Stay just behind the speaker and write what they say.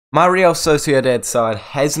My Real Sociedad side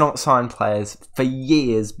has not signed players for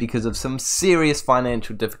years because of some serious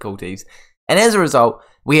financial difficulties, and as a result,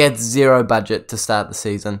 we had zero budget to start the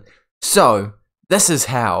season. So, this is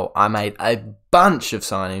how I made a bunch of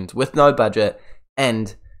signings with no budget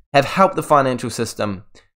and have helped the financial system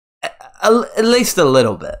at least a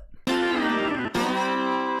little bit.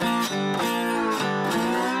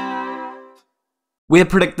 We're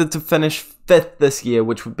predicted to finish 5th this year,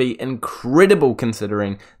 which would be incredible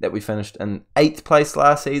considering that we finished in 8th place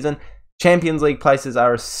last season. Champions League places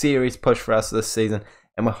are a serious push for us this season,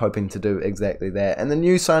 and we're hoping to do exactly that. And the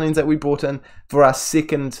new signings that we brought in for our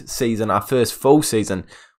second season, our first full season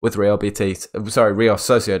with Real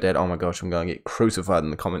Sociedad, oh my gosh, I'm going to get crucified in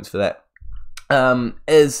the comments for that,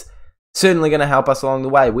 is certainly going to help us along the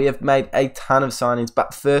way. We have made a ton of signings,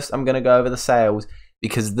 but first I'm going to go over the sales,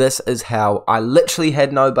 because this is how I literally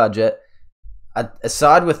had no budget, a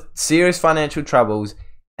side with serious financial troubles,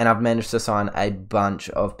 and I've managed to sign a bunch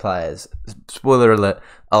of players. Spoiler alert,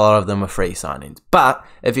 a lot of them are free signings. But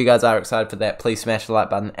if you guys are excited for that, please smash the like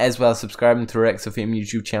button, as well as subscribing to our XFM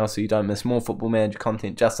YouTube channel so you don't miss more Football Manager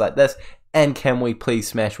content just like this. And can we please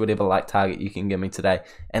smash whatever like target you can give me today,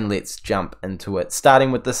 and let's jump into it.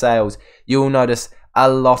 Starting with the sales, you'll notice a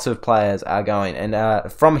lot of players are going,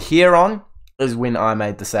 and from here on is when I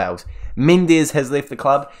made the sales. Mendes has left the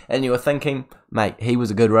club, and you were thinking, mate, he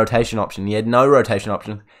was a good rotation option. He had no rotation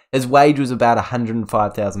option. His wage was about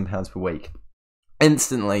 £105,000 per week.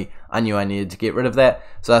 Instantly, I knew I needed to get rid of that,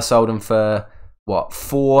 so I sold him for, what,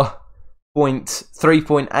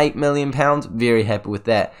 £3.8 million. Very happy with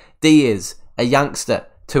that. Diaz, a youngster,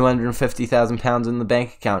 £250,000 in the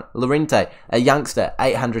bank account. Llorente, a youngster,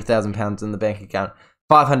 £800,000 in the bank account.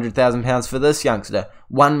 £500,000 for this youngster,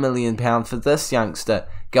 £1 million for this youngster,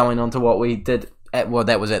 going on to what we did at, well,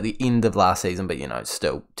 that was at the end of last season, but you know,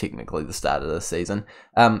 still technically the start of this season.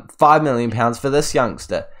 £5 million for this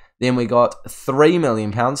youngster. Then we got £3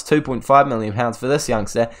 million, £2.5 million for this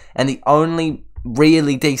youngster, and the only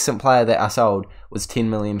really decent player that I sold was £10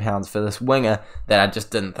 million for this winger that I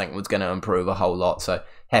just didn't think was going to improve a whole lot, so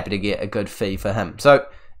happy to get a good fee for him. So,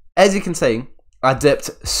 as you can see, I dipped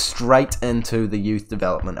straight into the youth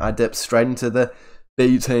development. I dipped straight into the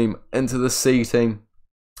B team, into the C team,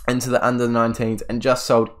 into the under-19s, and just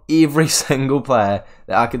sold every single player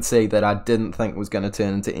that I could see that I didn't think was going to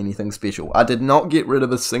turn into anything special. I did not get rid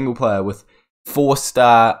of a single player with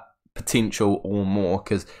 4-star potential or more,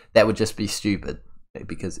 because that would just be stupid,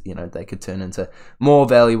 because, you know, they could turn into more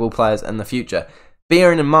valuable players in the future.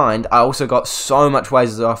 Bearing in mind, I also got so much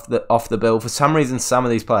wages off the bill. For some reason, some of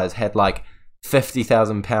these players had like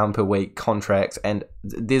 £50,000 per week contracts, and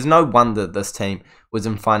there's no wonder this team was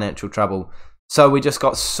in financial trouble. So we just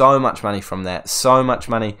got so much money from that, so much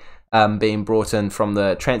money being brought in from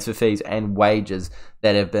the transfer fees and wages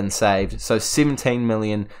that have been saved. So 17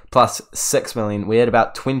 million plus 6 million, we had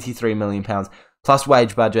about 23 million pounds plus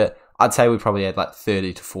wage budget. I'd say we probably had like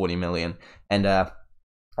 30 to 40 million, and a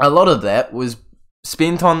lot of that was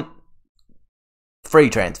spent on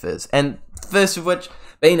free transfers, and first of which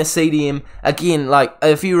being a CDM, again, like,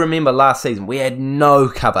 if you remember last season, we had no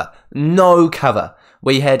cover.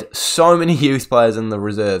 We had so many youth players in the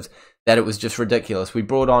reserves that it was just ridiculous. We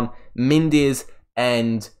brought on Mendes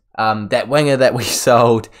and that winger that we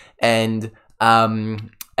sold, and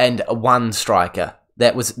one striker.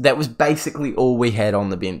 That was basically all we had on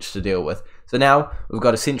the bench to deal with. So now we've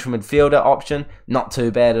got a central midfielder option, not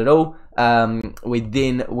too bad at all. We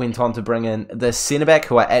then went on to bring in the centre-back,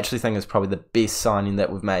 who I actually think is probably the best signing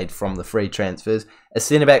that we've made from the free transfers. A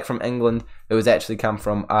centre-back from England, who has actually come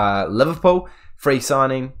from Liverpool. Free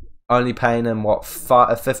signing, only paying him, what,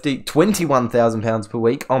 £21,000 per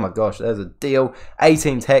week. Oh my gosh, that's a deal.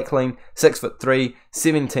 18 tackling, 6'3",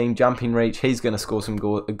 17 jumping reach. He's going to score some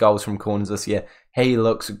goals from corners this year. He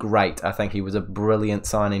looks great. I think he was a brilliant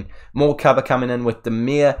signing. More cover coming in with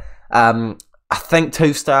Demir. I think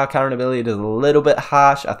 2-star current ability is a little bit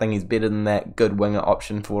harsh. I think he's better than that good winger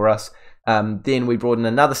option for us. Then we brought in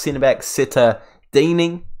another centre-back, Seta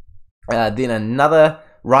Deening. Then another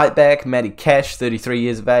right back, Matty Cash, 33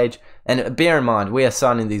 years of age. And bear in mind, we are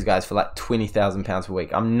signing these guys for like £20,000 per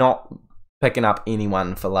week. I'm not picking up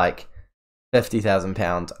anyone for like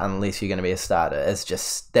 £50,000 unless you're going to be a starter. It's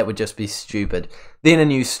just, that would just be stupid. Then a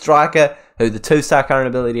new striker, who the 2-star current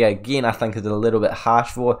ability, again, I think is a little bit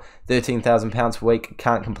harsh for, £13,000 per week.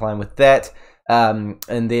 Can't complain with that. And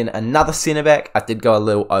then another centre-back. I did go a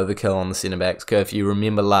little overkill on the centre-backs, because if you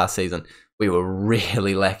remember last season, we were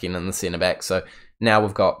really lacking in the centre-backs. So now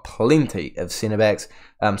we've got plenty of centre-backs.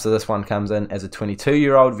 So this one comes in as a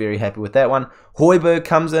 22-year-old. Very happy with that one. Højbjerg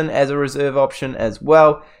comes in as a reserve option as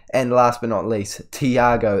well. And last but not least,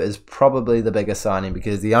 Thiago is probably the biggest signing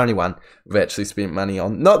because the only one we've actually spent money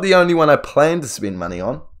on. Not the only one I plan to spend money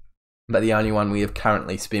on, but the only one we have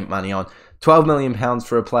currently spent money on. £12 million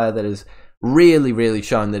for a player that has really, really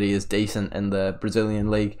shown that he is decent in the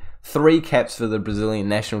Brazilian league. 3 caps for the Brazilian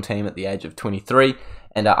national team at the age of 23.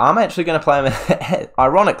 And I'm actually going to play him,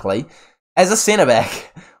 ironically, as a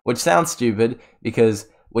centre-back, which sounds stupid because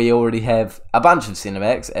we already have a bunch of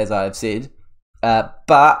centre-backs, as I have said. But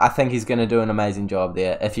I think he's going to do an amazing job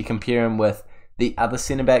there. If you compare him with the other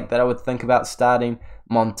centre-back that I would think about starting,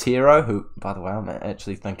 Monteiro, who, by the way, I'm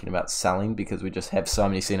actually thinking about selling because we just have so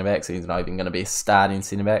many centre-backs. He's not even going to be a starting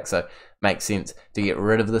centre-back, so it makes sense to get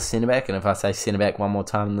rid of the centre-back. And if I say centre-back one more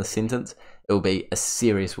time in the sentence, it will be a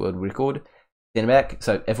serious world record. Centre-back.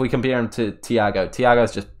 So if we compare him to Thiago,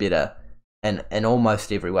 Thiago's just better in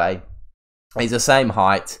almost every way. He's the same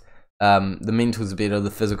height. The mental's better, the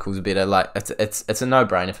physical's better. Like it's a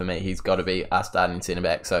no-brainer for me. He's got to be our starting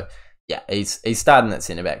centre-back. So yeah, he's starting at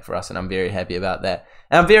centre-back for us, and I'm very happy about that.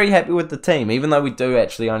 And I'm very happy with the team, even though we do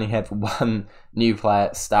actually only have one new player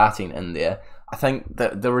starting in there. I think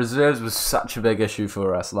that the reserves was such a big issue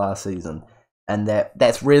for us last season, and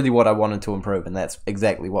that's really what I wanted to improve, and that's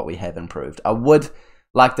exactly what we have improved. I would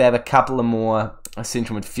like to have a couple of more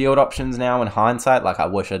central midfield options now in hindsight. Like, I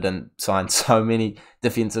wish I didn't sign so many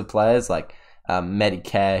defensive players, like Matty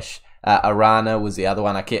Cash. Arana was the other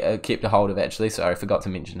one I kept a hold of, actually. Sorry, I forgot to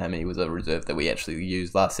mention him. He was a reserve that we actually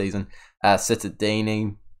used last season.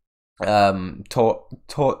 Citadini,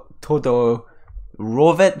 Todorovic.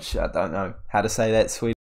 I don't know how to say that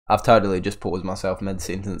Swedish. I've totally just paused myself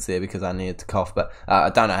mid-sentence there because I needed to cough, but I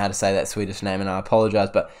don't know how to say that Swedish name, and I apologise,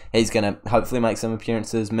 but he's going to hopefully make some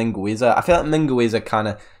appearances. Mingueza. I feel like Mingueza kind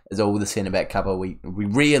of is all the centre-back cover we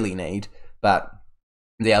really need, but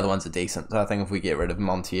the other ones are decent. So I think if we get rid of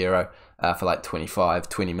Monteiro for like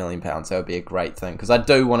 £20 million, that would be a great thing, because I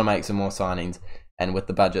do want to make some more signings, and with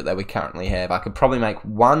the budget that we currently have, I could probably make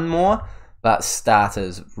one more, but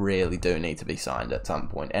starters really do need to be signed at some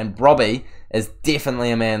point. And Robbie is definitely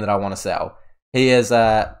a man that I want to sell. He is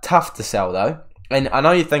tough to sell, though. And I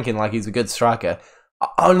know you're thinking, like, he's a good striker. I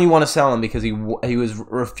only want to sell him because he was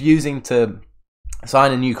refusing to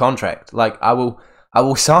sign a new contract. Like, I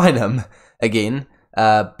will sign him again,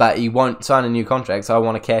 but he won't sign a new contract, so I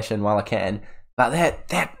want to cash in while I can. But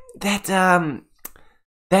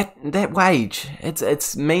that wage,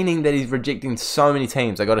 it's meaning that he's rejecting so many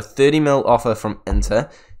teams. I got a 30 mil offer from Inter.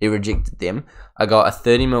 He rejected them. I got a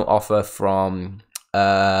 30 mil offer from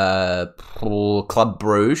Club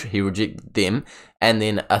Bruges. He rejected them. And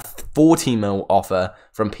then a 40 mil offer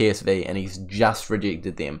from PSV, and he's just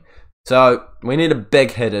rejected them. So we need a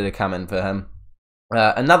big hitter to come in for him.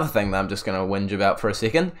 Another thing that I'm just going to whinge about for a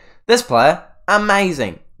second. This player,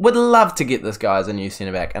 amazing. Would love to get this guy as a new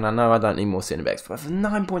centre-back. And I know I don't need more centre-backs, but for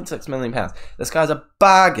 £9.6 million, this guy's a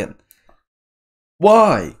bargain.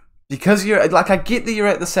 Why? Because you're, like, I get that you're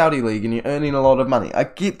at the Saudi League and you're earning a lot of money. I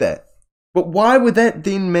get that. But why would that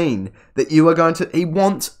then mean that you are going to... He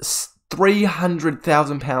wants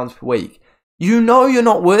 £300,000 per week. You know you're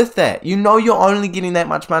not worth that. You know you're only getting that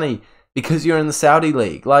much money because you're in the Saudi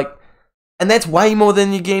League. Like... And that's way more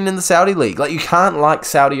than you're getting in the Saudi League. Like, you can't like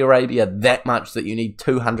Saudi Arabia that much that you need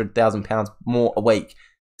 £200,000 more a week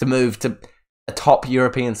to move to a top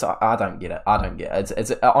European side. I don't get it. I don't get it.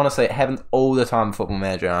 It's honestly, it happens all the time in Football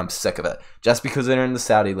Manager, and I'm sick of it. Just because they're in the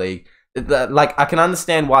Saudi League. Like, I can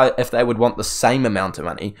understand why if they would want the same amount of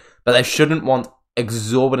money, but they shouldn't want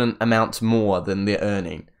exorbitant amounts more than they're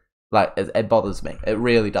earning. Like, it bothers me. It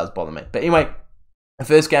really does bother me. But anyway, the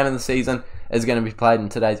first game of the season is going to be played in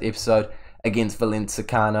today's episode against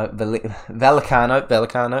Valicano.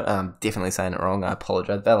 I'm definitely saying it wrong. I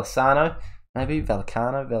apologise. Valicano, maybe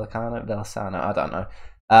Valicano. I don't know.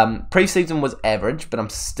 Pre-season was average, but I'm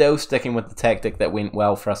still sticking with the tactic that went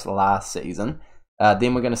well for us last season.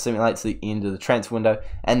 Then we're going to simulate to the end of the transfer window,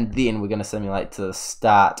 and then we're going to simulate to the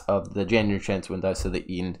start of the January transfer window, so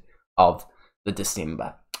the end of the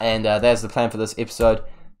December. And there's the plan for this episode.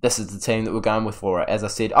 This is the team that we're going with for it. As I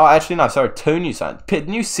said, oh, actually, no, sorry, 2 new signings.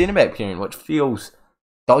 New centre-back pairing, which feels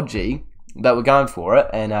dodgy, but we're going for it.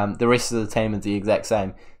 And the rest of the team is the exact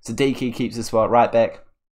same. Sadiki keeps his spot at right back.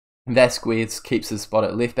 Vasquez keeps his spot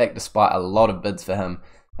at left back, despite a lot of bids for him.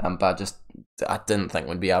 But I didn't think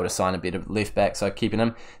we'd be able to sign a bit of left back, so keeping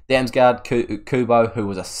him. Damsgaard, Kubo, who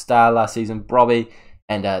was a star last season, Brobby.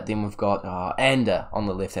 And then we've got Ander on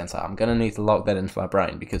the left-hand side. I'm going to need to lock that into my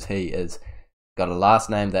brain because he is... got a last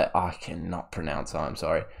name that I cannot pronounce, I'm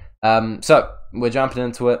sorry. So, we're jumping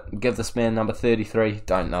into it. Give this man number 33.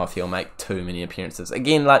 Don't know if he'll make too many appearances.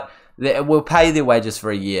 Again, like, we'll pay their wages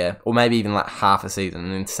for a year, or maybe even like half a season,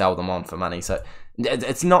 and then sell them on for money. So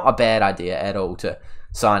it's not a bad idea at all to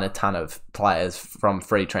sign a ton of players from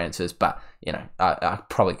free transfers. But you know, I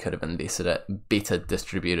probably could have invested it better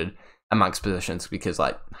distributed amongst positions, because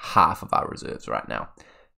like half of our reserves right now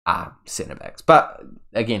are centre backs. But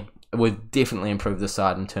again, we've definitely improved the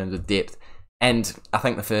side in terms of depth, and I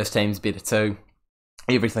think the first team's better too.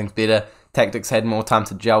 Everything's better. Tactics had more time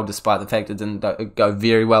to gel, despite the fact it didn't go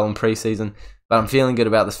very well in pre-season. But I'm feeling good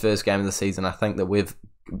about this first game of the season. I think that we've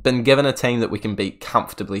been given a team that we can beat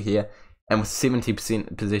comfortably here, and with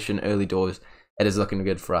 70% possession early doors, it is looking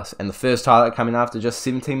good for us. And the first highlight coming after just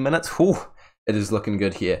 17 minutes, whew, it is looking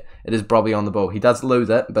good here. It is Brobby on the ball. He does lose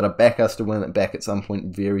it, but I back us to win it back at some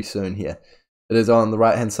point very soon here. It is on the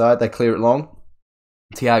right-hand side. They clear it long.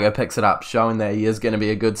 Thiago picks it up, showing that he is going to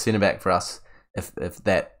be a good centre-back for us if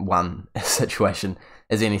that one situation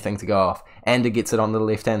is anything to go off. Ander gets it on the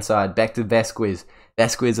left-hand side. Back to Vasquez.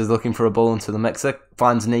 Vasquez is looking for a ball into the mixer.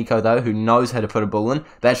 Finds Nico, though, who knows how to put a ball in.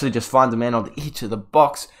 But actually just finds a man on the edge of the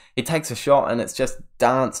box. He takes a shot, and it's just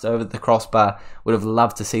danced over the crossbar. Would have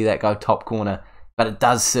loved to see that go top corner. But it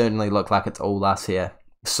does certainly look like it's all us here.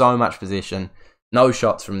 So much possession. No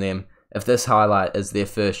shots from them. If this highlight is their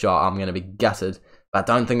first shot, I'm going to be gutted. But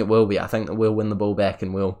I don't think it will be. I think that we'll win the ball back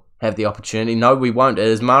and we'll have the opportunity. No, we won't. It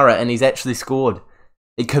is Mara, and he's actually scored.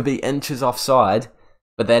 It could be inches offside,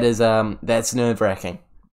 but that's nerve-wracking.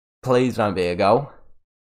 Please don't be a goal.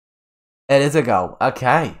 It is a goal.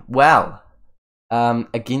 Okay, well,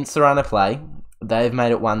 against the run of play, they've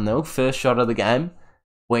made it 1-0. First shot of the game.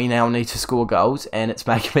 We now need to score goals, and it's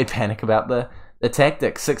making me panic about the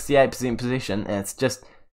tactics. 68% possession, and it's just...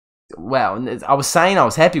 Wow, I was saying I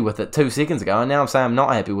was happy with it 2 seconds ago, and now I'm saying I'm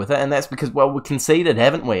not happy with it, and that's because, well, we conceded,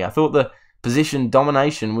 haven't we? I thought the position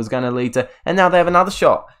domination was going to lead to... And now they have another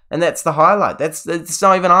shot, and that's the highlight. It's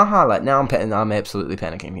not even our highlight. Now I'm absolutely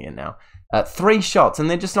panicking here now. 3 shots, and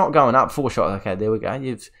they're just not going up. 4 shots. Okay, there we go.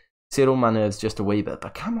 You've settled my nerves just a wee bit,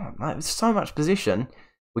 but come on, mate. There's so much position.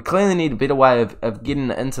 We clearly need a better way of getting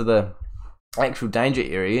into the actual danger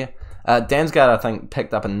area. Damsgaard, I think,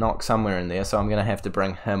 picked up a knock somewhere in there, so I'm going to have to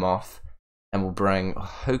bring him off. And we'll bring...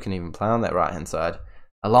 Oh, who can even play on that right-hand side?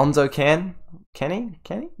 Alonso can? Can he?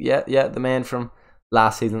 Can he? Yeah, the man from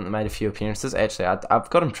last season that made a few appearances. Actually, I've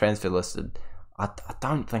got him transfer listed. I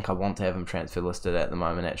don't think I want to have him transfer listed at the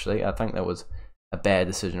moment, actually. I think that was a bad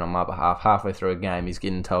decision on my behalf. Halfway through a game, he's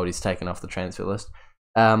getting told he's taken off the transfer list.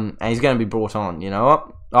 And he's going to be brought on, you know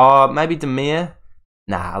what? Oh, maybe Demir?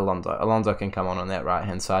 Nah, Alonso. Alonso can come on that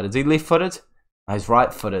right-hand side. Is he left-footed? Oh, he's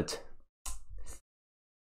right-footed.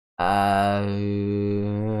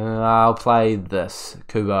 I'll play this.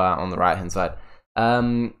 Kubo on the right-hand side.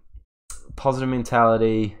 Positive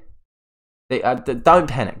mentality. Don't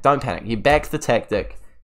panic. Don't panic. You back the tactic.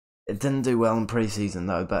 It didn't do well in pre-season,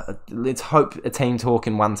 though, but let's hope a team talk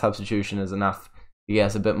and one substitution is enough. You get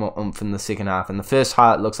us a bit more oomph in the second half. And the first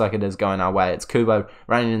highlight looks like it is going our way. It's Kubo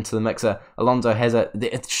running into the mixer. Alonso has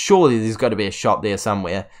it. Surely there's got to be a shot there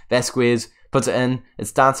somewhere. Vasquez puts it in.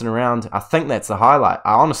 It's dancing around. I think that's the highlight.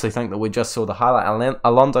 I honestly think that we just saw the highlight.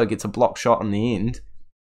 Alonso gets a block shot in the end.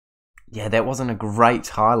 Yeah, that wasn't a great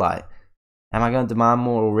highlight. Am I going to demand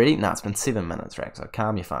more already? No, it's been 7 minutes, Rex. So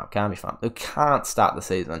calm your farm. Calm your farm. We can't start the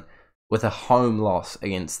season with a home loss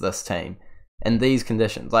against this team in these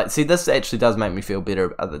conditions. Like, see, this actually does make me feel better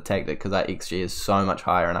about the tactic because our XG is so much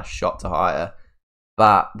higher and our shot to higher.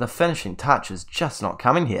 But the finishing touch is just not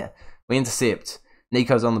coming here. We intercept.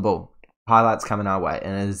 Nico's on the ball. Highlights coming our way.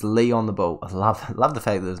 And it is Lee on the ball. I love the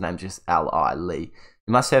fact that his name's just L.I. Lee.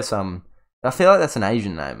 He must have some... I feel like that's an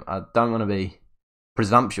Asian name. I don't want to be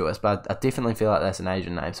presumptuous, but I definitely feel like that's an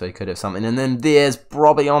Asian name, so he could have something. And then there's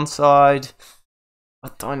Brobby onside. I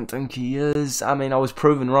don't think he is. I mean, I was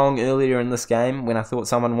proven wrong earlier in this game when I thought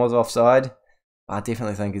someone was offside. I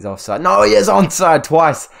definitely think he's offside. No, he is onside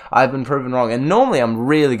twice. I've been proven wrong. And normally I'm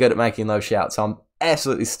really good at making those shouts, so I'm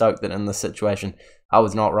absolutely stoked that in this situation I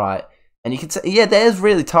was not right. And you can see, yeah, that is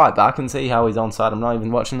really tight, but I can see how he's onside. I'm not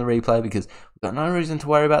even watching the replay because we've got no reason to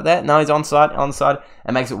worry about that. No, he's onside.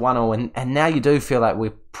 It makes it 1-0. And now you do feel like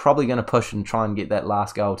we're probably going to push and try and get that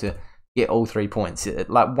last goal to get all 3 points.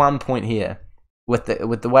 Like 1 point here with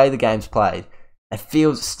the way the game's played. It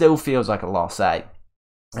still feels like a loss, eh?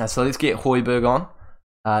 So let's get Højbjerg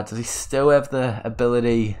on. Does he still have the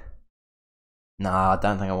ability? No, I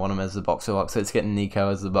don't think I want him as the box-to-box. So let's get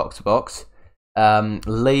Nico as the box-to-box.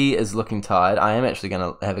 Lee is looking tired. I am actually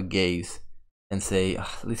going to have a gaze and see.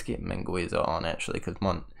 Let's get Mingueza on, actually, because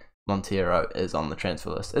Montero is on the transfer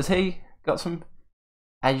list. Is he got some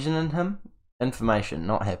Asian in him? Information,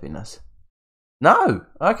 not happiness. No!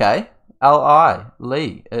 Okay. L.I.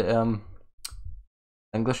 Lee.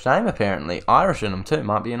 English name, apparently. Irish in him, too.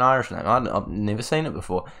 Might be an Irish name. I've never seen it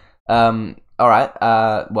before. Alright.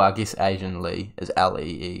 Well, I guess Asian Lee is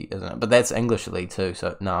L-E-E, isn't it? But that's English Lee, too.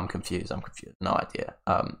 So, no, I'm confused. No idea.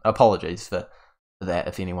 Apologies for that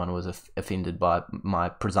if anyone was offended by my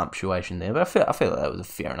presumptuation there. But I feel like that was a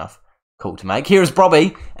fair enough call to make. Here is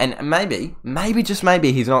Brobby. And maybe, just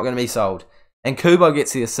maybe, he's not going to be sold. And Kubo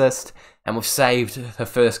gets the assist. And we've saved the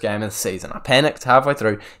first game of the season. I panicked halfway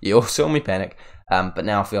through. You all saw me panic. But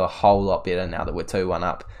now I feel a whole lot better now that we're 2-1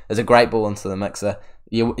 up. There's a great ball into the mixer.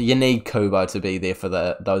 You need Kubo to be there for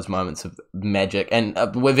those moments of magic. And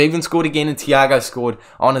we've even scored again, and Thiago scored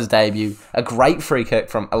on his debut. A great free kick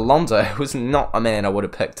from Alonso, who was not a man I would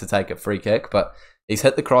have picked to take a free kick, but he's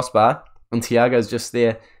hit the crossbar, and Thiago's just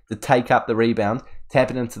there to take up the rebound,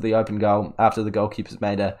 tap it into the open goal after the goalkeeper's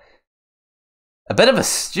made a bit of a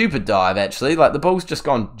stupid dive, actually. Like, the ball's just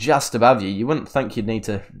gone just above you. You wouldn't think you'd need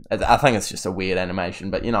to... I think it's just a weird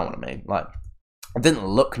animation, but you know what I mean. Like, it didn't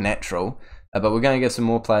look natural. But we're going to get some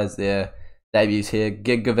more players there. Debuts here.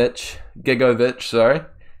 Gigovic, sorry.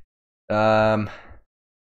 Probably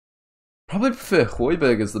prefer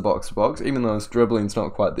Højbjerg as the box-to-box, even though his dribbling's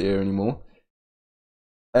not quite there anymore.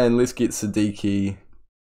 And let's get Sadiki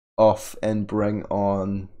off and bring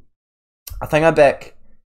on... I think I back...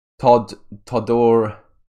 Todorovic,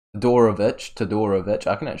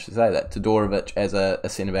 I can actually say that, Todorovic as a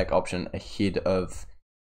centre-back option ahead of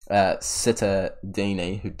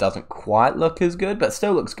Cittadini, who doesn't quite look as good, but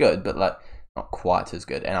still looks good, but like not quite as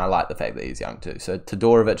good, and I like the fact that he's young too. So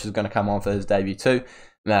Todorovic is going to come on for his debut too.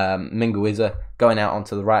 Mingueza going out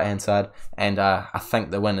onto the right-hand side, and I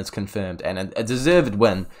think the win is confirmed, and a deserved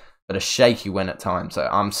win, but a shaky win at times. So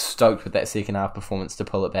I'm stoked with that second half performance to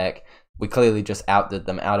pull it back. We clearly just outdid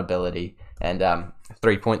them, out ability, and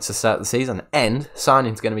 3 points to start the season. And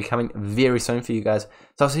signing's going to be coming very soon for you guys.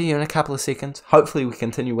 So I'll see you in a couple of seconds. Hopefully we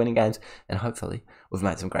continue winning games, and hopefully we've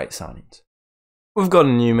made some great signings. We've got a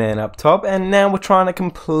new man up top, and now we're trying to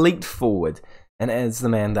complete forward. And as the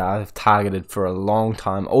man that I've targeted for a long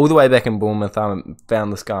time, all the way back in Bournemouth, I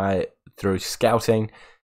found this guy through scouting,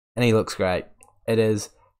 and he looks great. It is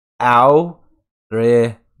Aurema.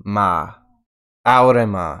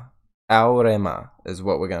 Aurema is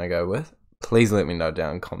what we're going to go with. Please let me know down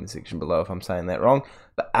in the comment section below if I'm saying that wrong.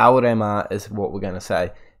 But Aurema is what we're going to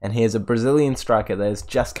say. And here's a Brazilian striker that has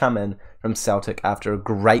just come in from Celtic after a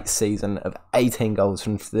great season of 18 goals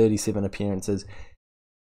from 37 appearances.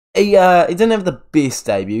 He didn't have the best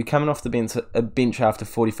debut, coming off the bench after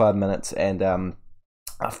 45 minutes. And I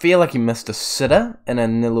feel like he missed a sitter in a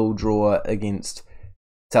 0-0 draw against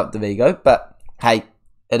Celta Vigo. But hey,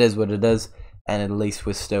 it is what it is. And at least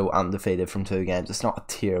we're still undefeated from 2 games. It's not a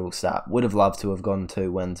terrible start. Would have loved to have gotten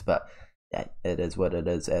 2 wins, but yeah, it is what it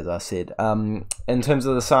is, as I said. In terms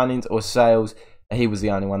of the signings or sales, he was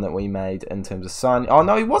the only one that we made in terms of signing. Oh,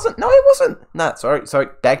 no, he wasn't. No, he wasn't. No, sorry.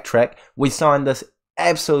 Backtrack. We signed this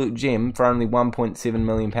absolute gem for only £1.7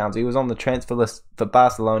 million. He was on the transfer list for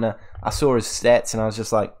Barcelona. I saw his stats, and I was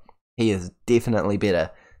just like, he is definitely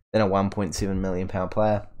better than a £1.7 million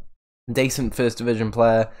player. Decent first division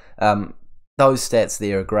player. Those stats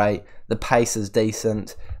there are great. The pace is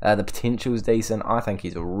decent. The potential is decent. I think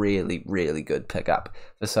he's a really, really good pickup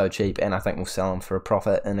for so cheap, and I think we'll sell him for a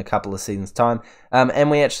profit in a couple of seasons' time.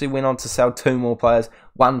 And we actually went on to sell 2 more players.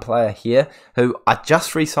 One player here who I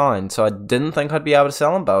just re-signed, so I didn't think I'd be able to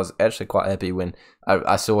sell him, but I was actually quite happy when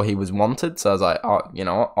I saw he was wanted. So I was like, oh, you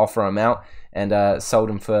know, offer him out, and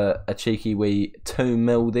sold him for a cheeky wee 2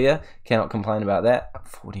 mil there. Cannot complain about that.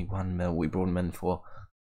 41 mil we brought him in for.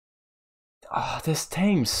 Oh, this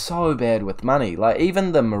team's so bad with money. Like,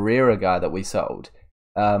 even the Moreira guy that we sold,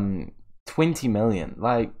 20 million.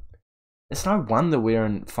 Like, it's no wonder we're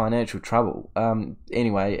in financial trouble.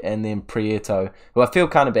 Anyway, and then Prieto, who I feel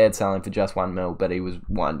kind of bad selling for just 1 mil, but he was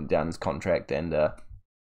winding down his contract, and yeah,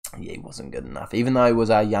 he wasn't good enough. Even though he was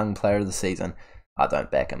our young player of the season, I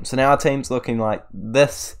don't back him. So now our team's looking like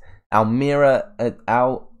this. Aurema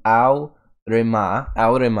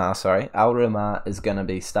is going to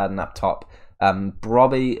be starting up top.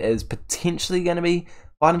 Brobby is potentially going to be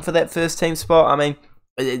fighting for that first team spot. I mean,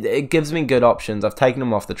 it gives me good options. I've taken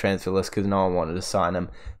him off the transfer list because no one wanted to sign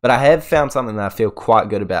him. But I have found something that I feel quite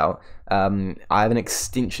good about. I have an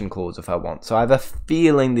extension clause if I want. So I have a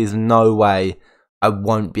feeling there's no way I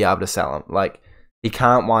won't be able to sell him. Like, he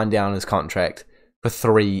can't wind down his contract for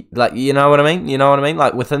 3... Like, you know what I mean? You know what I mean?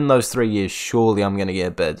 Like, within those 3 years, surely I'm going to get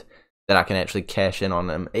a bid that I can actually cash in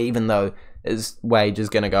on him, even though his wage is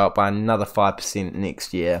going to go up by another 5%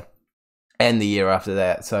 next year and the year after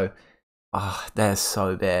that. So, that's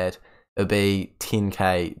so bad. it'll be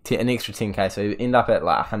 10k, an extra 10k, so you end up at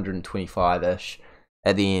like 125ish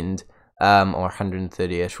at the end, or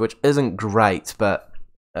 130ish, which isn't great, but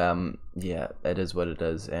yeah, it is what it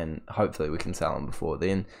is, and hopefully we can sell him before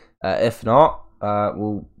then. If not,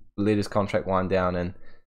 we'll let his contract wind down, and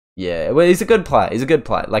yeah, well, he's a good player. He's a good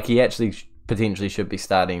player. Like, he actually potentially should be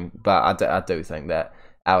starting, but I do think that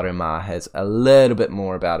Vanarama has a little bit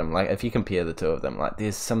more about him. Like, if you compare the two of them, like,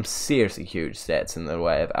 there's some seriously huge stats in the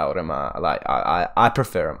way of Vanarama. Like, I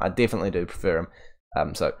prefer him. I definitely do prefer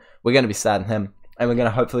him. So we're going to be starting him, and we're going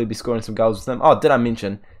to hopefully be scoring some goals with him. Oh, did I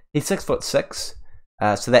mention he's 6'6",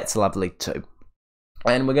 so that's lovely too.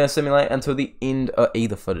 And we're going to simulate until the end, or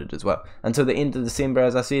either footed as well, until the end of December,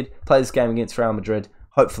 as I said. Play this game against Real Madrid,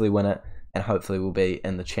 hopefully win it, and hopefully we'll be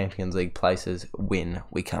in the Champions League places when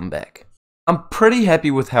we come back. I'm pretty happy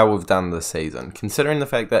with how we've done this season, considering the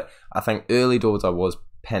fact that I think early doors I was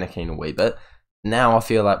panicking a wee bit. Now I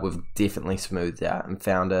feel like we've definitely smoothed out and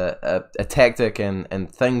found a tactic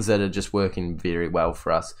and things that are just working very well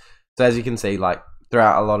for us. So as you can see, like,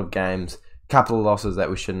 throughout a lot of games, a couple of losses that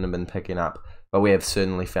we shouldn't have been picking up, but we have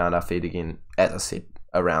certainly found our feet again, as I said,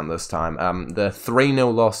 around this time. The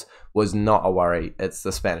 3-0 loss was not a worry. It's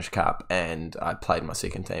the Spanish Cup, and I played my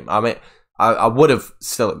second team. I mean, I would have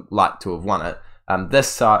still liked to have won it.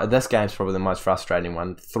 This game's probably the most frustrating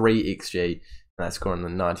one. 3 XG, and they score in the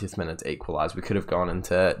 90th minute to equalise. We could have gone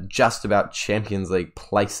into just about Champions League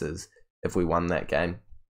places if we won that game.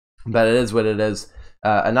 But it is what it is.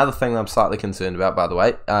 Another thing that I'm slightly concerned about, by the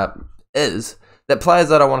way, is that players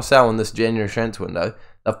that I want to sell in this January transfer window,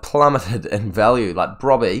 they've plummeted in value. Like,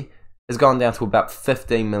 Brobby has gone down to about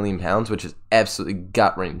 £15 million, which is absolutely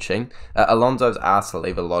gut-wrenching. Alonso's asked to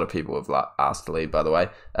leave. A lot of people have asked to leave, by the way,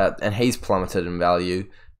 and he's plummeted in value.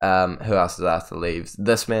 Who else has asked to leave?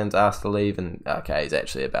 This man's asked to leave, and okay, he's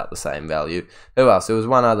actually about the same value. Who else? There was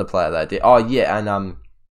one other player that did. Oh yeah, and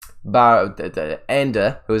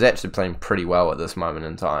Ander, who is actually playing pretty well at this moment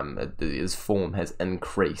in time. His form has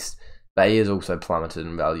increased, but he is also plummeted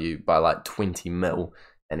in value by like 20 mil.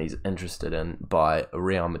 And he's interested in by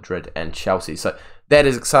Real Madrid and Chelsea. So that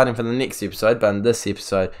is exciting for the next episode. But in this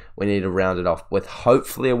episode, we need to round it off with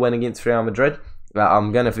hopefully a win against Real Madrid.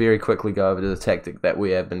 I'm going to very quickly go over to the tactic that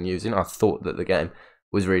we have been using. I thought that the game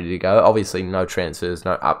was ready to go. Obviously, no transfers,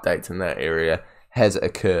 no updates in that area has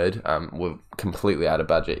occurred. We're completely out of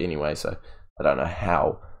budget anyway, so I don't know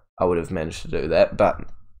how I would have managed to do that. But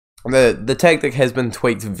the tactic has been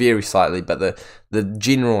tweaked very slightly, but the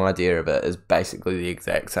general idea of it is basically the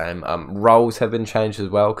exact same. Roles have been changed as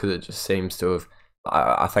well, because it just seems to have,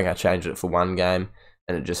 I think I changed it for one game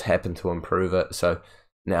and it just happened to improve it, so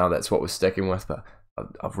now that's what we're sticking with. But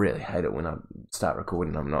I really hate it when I start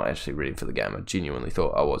recording I'm not actually ready for the game. I genuinely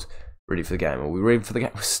thought I was ready for the game. Are we ready for the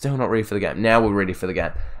game? We're still not ready for the game. Now we're ready for the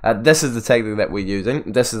game. This is the tactic that we're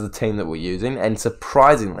using. This is the team that we're using, and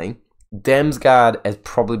surprisingly, Damsgaard has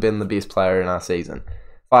probably been the best player in our season.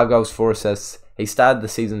 5 goals, 4 assists. He started the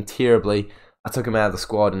season terribly. I took him out of the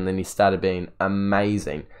squad, and then he started being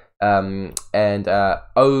amazing. Orima,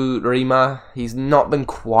 he's not been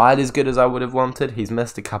quite as good as I would have wanted. He's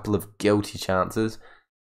missed a couple of guilty chances.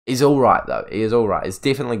 He's alright though. He is alright. He's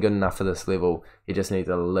definitely good enough for this level. He just needs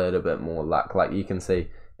a little bit more luck. Like you can see,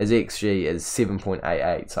 his XG is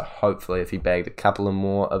 7.88. So hopefully if he bagged a couple of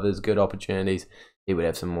more of his good opportunities, he would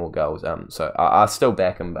have some more goals. So I still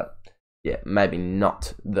back him, but yeah, maybe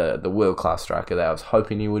not the world-class striker that I was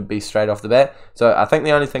hoping he would be straight off the bat. So I think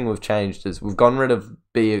the only thing we've changed is we've gotten rid of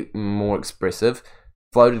being more expressive.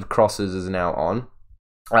 Floated crosses is now on.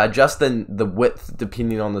 Just the width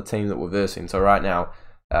depending on the team that we're versing. So right now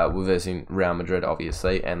we're versing Real Madrid,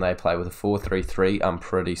 obviously, and they play with a 4-3-3. I'm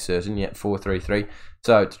pretty certain, yeah, 4-3-3.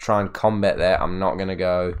 So to try and combat that, I'm not gonna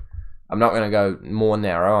go more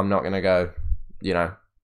narrow. I'm not gonna go, you know,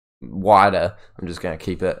 wider. I'm just going to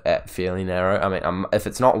keep it at fairly narrow. I mean, if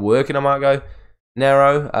it's not working, I might go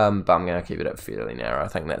narrow, but I'm going to keep it at fairly narrow. I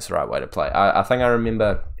think that's the right way to play. I think I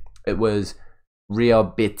remember it was Real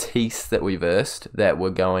Betis that we versed that were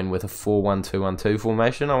going with a 4-1-2-1-2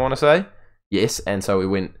 formation, I want to say. Yes, and so we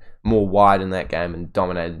went more wide in that game and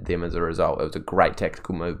dominated them as a result. It was a great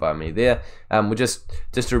tactical move by me there. We're just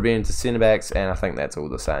distributing to centre-backs, and I think that's all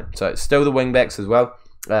the same. So still the wing-backs as well.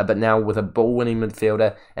 But now with a ball-winning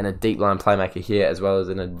midfielder and a deep-line playmaker here, as well as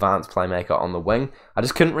an advanced playmaker on the wing. I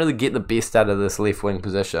just couldn't really get the best out of this left-wing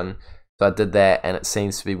position, so I did that, and it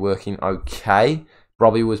seems to be working okay.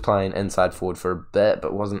 Robbie was playing inside forward for a bit,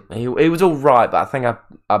 but wasn't. He was all right, but I think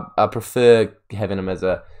I prefer having him as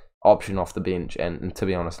a option off the bench, and to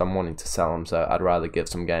be honest, I'm wanting to sell him, so I'd rather give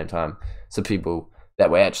some game time to people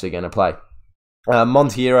that we're actually going to play.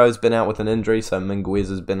 Montiero's been out with an injury, so Minguez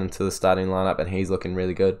has been into the starting lineup, and he's looking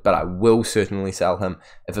really good. But I will certainly sell him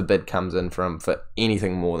if a bid comes in for him for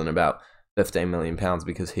anything more than about £15 million,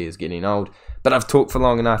 because he is getting old. But I've talked for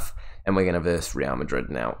long enough, and we're going to verse Real Madrid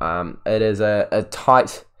now. It is a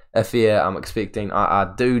tight affair. I'm expecting.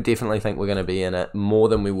 I do definitely think we're going to be in it more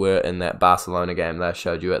than we were in that Barcelona game that I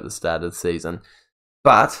showed you at the start of the season.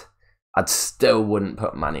 But I still wouldn't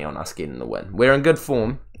put money on us getting the win. We're in good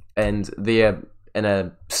form, and they're in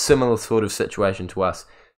a similar sort of situation to us.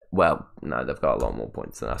 Well, no, they've got a lot more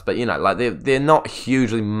points than us, but you know, like they're not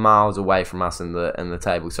hugely miles away from us in the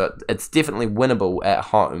table, so it's definitely winnable at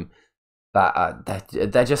home. But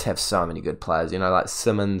they just have so many good players, you know, like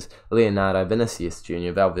Simmons, Leonardo, Vinicius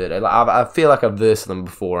Jr., Valverde. Like, I feel like I've versed them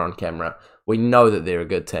before on camera. We know that they're a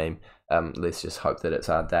good team. Let's just hope that it's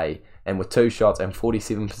our day. And with 2 shots and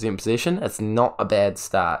 47% possession, it's not a bad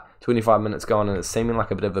start. 25 minutes gone, and it's seeming like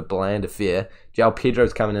a bit of a bland affair. João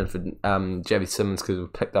Pedro's coming in for Javi Simmons because we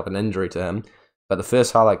picked up an injury to him. But the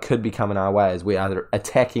first highlight could be coming our way as we are the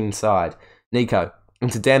attacking side. Nico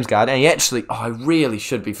into Damsgaard, and he actually, I really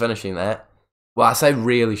should be finishing that. Well, I say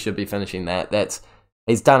really should be finishing that.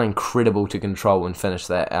 He's done incredible to control and finish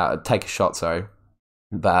that out. Take a shot, sorry.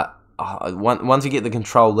 But once you get the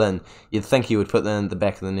control in, you'd think he would put that in the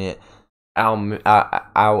back of the net.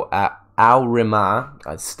 Alremar,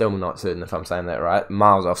 I'm still not certain if I'm saying that right,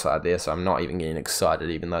 miles offside there, so I'm not even getting excited,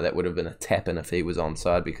 even though that would have been a tap-in if he was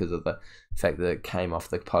onside because of the fact that it came off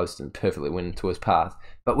the post and perfectly went into his path.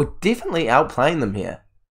 But we're definitely outplaying them here,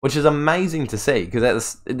 which is amazing to see,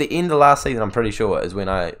 because at the end of last season, I'm pretty sure, is when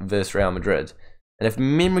I versed Real Madrid. And if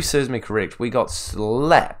memory serves me correct, we got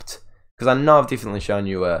slapped, because I know I've definitely shown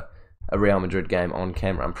you a Real Madrid game on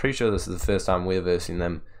camera. I'm pretty sure this is the first time we're versing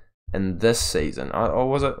them in this season. Or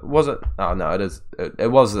was it? Oh, no, it is.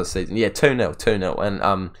 It was this season. Yeah, 2-0, 2-0.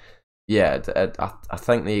 And, yeah, I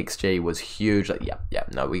think the XG was huge. Like, yeah,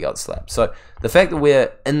 no, we got slapped. So the fact that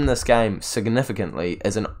we're in this game significantly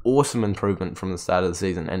is an awesome improvement from the start of the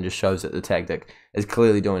season, and just shows that the tactic is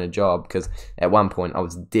clearly doing a job, because at one point I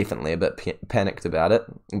was definitely a bit panicked about it,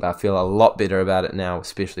 but I feel a lot better about it now,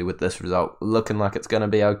 especially with this result looking like it's going to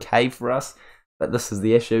be okay for us. But this is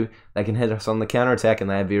the issue. They can hit us on the counter-attack, and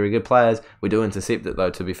they have very good players. We do intercept it, though,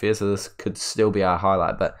 to be fair, so this could still be our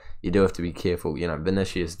highlight, but you do have to be careful. You know,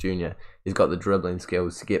 Vinicius Jr., he's got the dribbling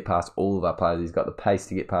skills to get past all of our players. He's got the pace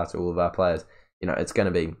to get past all of our players. You know, it's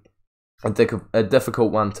going to be a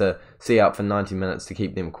difficult one to see out for 90 minutes to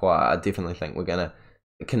keep them quiet. I definitely think we're going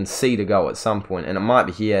to concede a goal at some point, and it might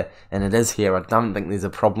be here, and it is here. I don't think there's a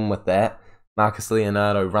problem with that. Marcus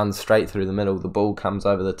Leonardo runs straight through the middle. The ball comes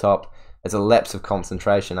over the top. It's a lapse of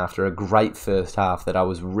concentration after a great first half that I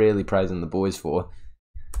was really praising the boys for.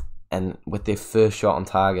 And with their first shot on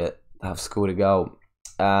target, they've scored a goal.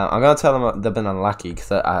 I'm going to tell them they've been unlucky,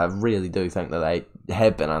 because I really do think that they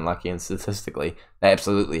have been unlucky, and statistically, they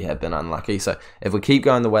absolutely have been unlucky. So if we keep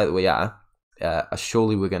going the way that we are,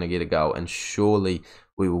 surely we're going to get a goal, and surely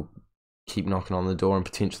we will keep knocking on the door and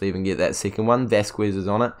potentially even get that second one. Vasquez is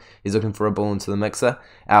on it. He's looking for a ball into the mixer.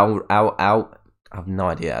 I have no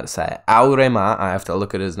idea how to say it. Alremar, I have to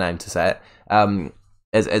look at his name to say it,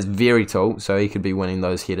 is very tall, so he could be winning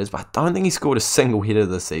those headers. But I don't think he scored a single header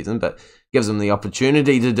this season, but gives him the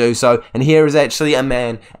opportunity to do so. And here is actually a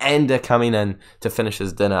man, Ander, coming in to finish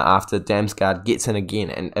his dinner after Damsgaard gets in again.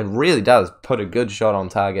 And it really does put a good shot on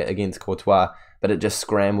target against Courtois, but it just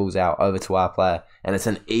scrambles out over to our player. And it's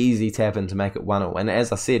an easy tap-in to make it 1-0. And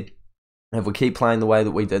as I said, if we keep playing the way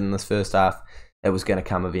that we did in this first half, it was going to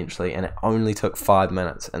come eventually, and it only took 5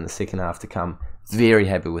 minutes in the second half to come. Very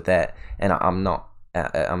happy with that, and I'm not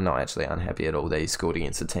actually unhappy at all that he scored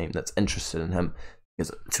against a team that's interested in him,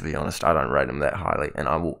 because to be honest, I don't rate him that highly, and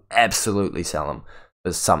I will absolutely sell him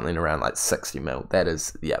for something around like 60 mil. That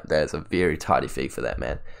is a very tidy fee for that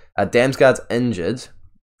man. Damsgaard's injured,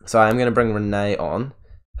 so I'm going to bring Rene on,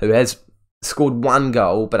 who has scored 1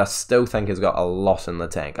 goal, but I still think has got a lot in the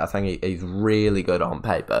tank. I think he's really good on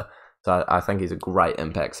paper. So I think he's a great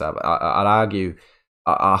impact sub. I'd argue,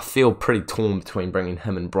 I feel pretty torn between bringing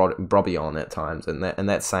him and Brobby on at times, and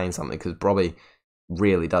that's saying something, because Brobby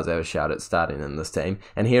really does have a shout at starting in this team.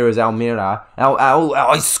 And here is Almira.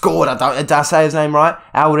 He scored. Did I say his name right?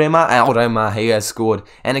 Alremar. He has scored.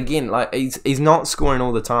 And again, like he's not scoring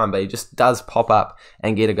all the time, but he just does pop up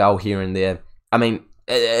and get a goal here and there. I mean,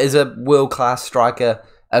 is a world-class striker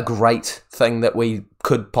a great thing that we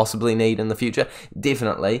could possibly need in the future?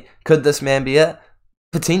 Definitely. Could this man be it?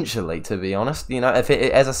 Potentially, to be honest. You know,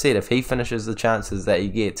 as I said, if he finishes the chances that he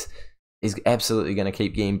gets, he's absolutely going to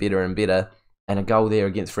keep getting better and better. and a goal there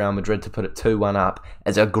against Real Madrid to put it 2-1 up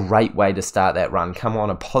is a great way to start that run. Come on,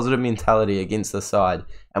 a positive mentality against the side,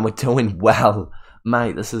 and we're doing well.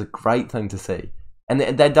 Mate, this is a great thing to see. And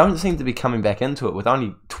they don't seem to be coming back into it. With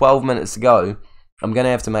only 12 minutes to go, I'm going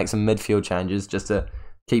to have to make some midfield changes just to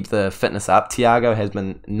keep the fitness up. Thiago has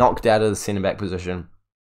been knocked out of the centre-back position,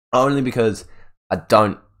 only because I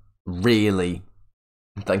don't really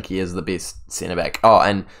think he is the best centre-back. Oh,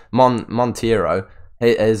 and Montero,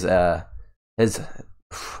 his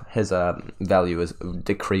value has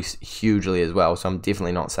decreased hugely as well, so I'm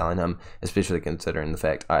definitely not selling him, especially considering the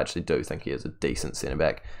fact I actually do think he is a decent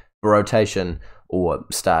centre-back. For rotation or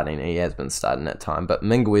starting, he has been starting at time, but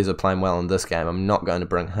Minguez are playing well in this game. I'm not going to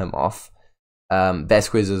bring him off.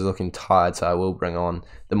 Vasquez is looking tired, so I will bring on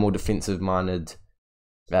the more defensive-minded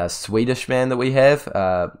Swedish man that we have,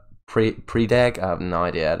 Predag. I have no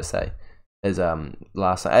idea how to say his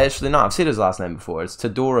last name. Actually, no, I've said his last name before. It's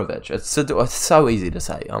Todorovic. It's so easy to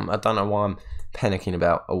say. I don't know why I'm panicking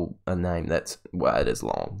about a name that's, well, it is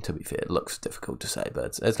long, to be fair. It looks difficult to say,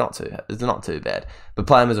 but it's not too bad. But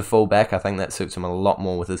play him as a full-back, I think that suits him a lot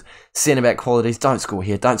more with his centre-back qualities. Don't score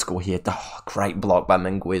here, don't score here. Oh, great block by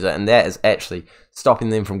Mingueza, and that is actually stopping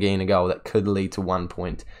them from getting a goal that could lead to 1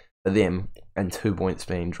 point for them and 2 points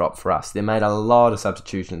being dropped for us. They made a lot of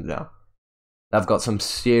substitutions now. They've got some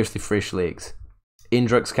seriously fresh legs.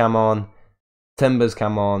 Endrick's come on, Timber's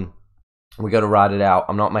come on. We got to ride it out.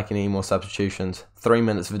 I'm not making any more substitutions. 3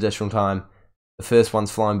 minutes of additional time. The first one's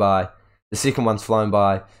flown by. The second one's flown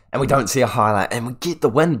by. And we don't see a highlight. And we get the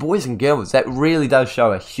win, boys and girls. That really does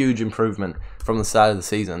show a huge improvement from the start of the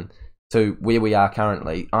season to where we are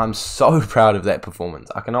currently. I'm so proud of that performance.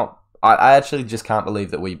 I actually just can't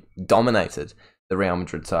believe that we dominated the Real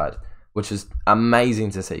Madrid side, which is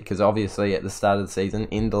amazing to see. Because obviously at the start of the season,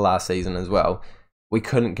 end of last season as well, we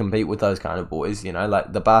couldn't compete with those kind of boys, you know,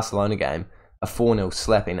 like the Barcelona game, a 4-0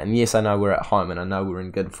 slapping. And yes, I know we're at home and I know we're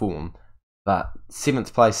in good form, but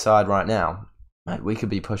 7th place side right now, mate, we could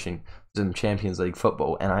be pushing some Champions League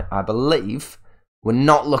football. And I believe we're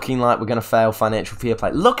not looking like we're going to fail financial fair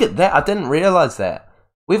play. Look at that. I didn't realise that.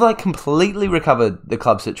 We've like completely recovered the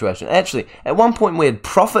club situation. Actually, at one point we had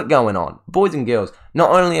profit going on. Boys and girls,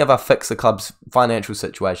 not only have I fixed the club's financial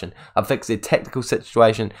situation, I've fixed their tactical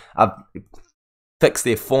situation, I've fix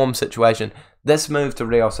their form situation. This move to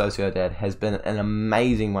Real Sociedad has been an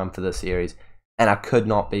amazing one for this series, and I could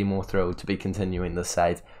not be more thrilled to be continuing this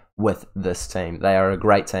save with this team. They are a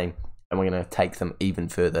great team, and we're going to take them even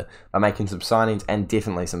further by making some signings and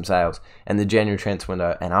definitely some sales in the January transfer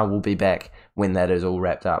window, and I will be back when that is all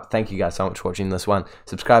wrapped up. Thank you guys so much for watching this one.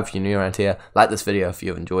 Subscribe if you're new around here. Like this video if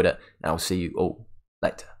you've enjoyed it, and I'll see you all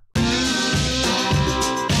later.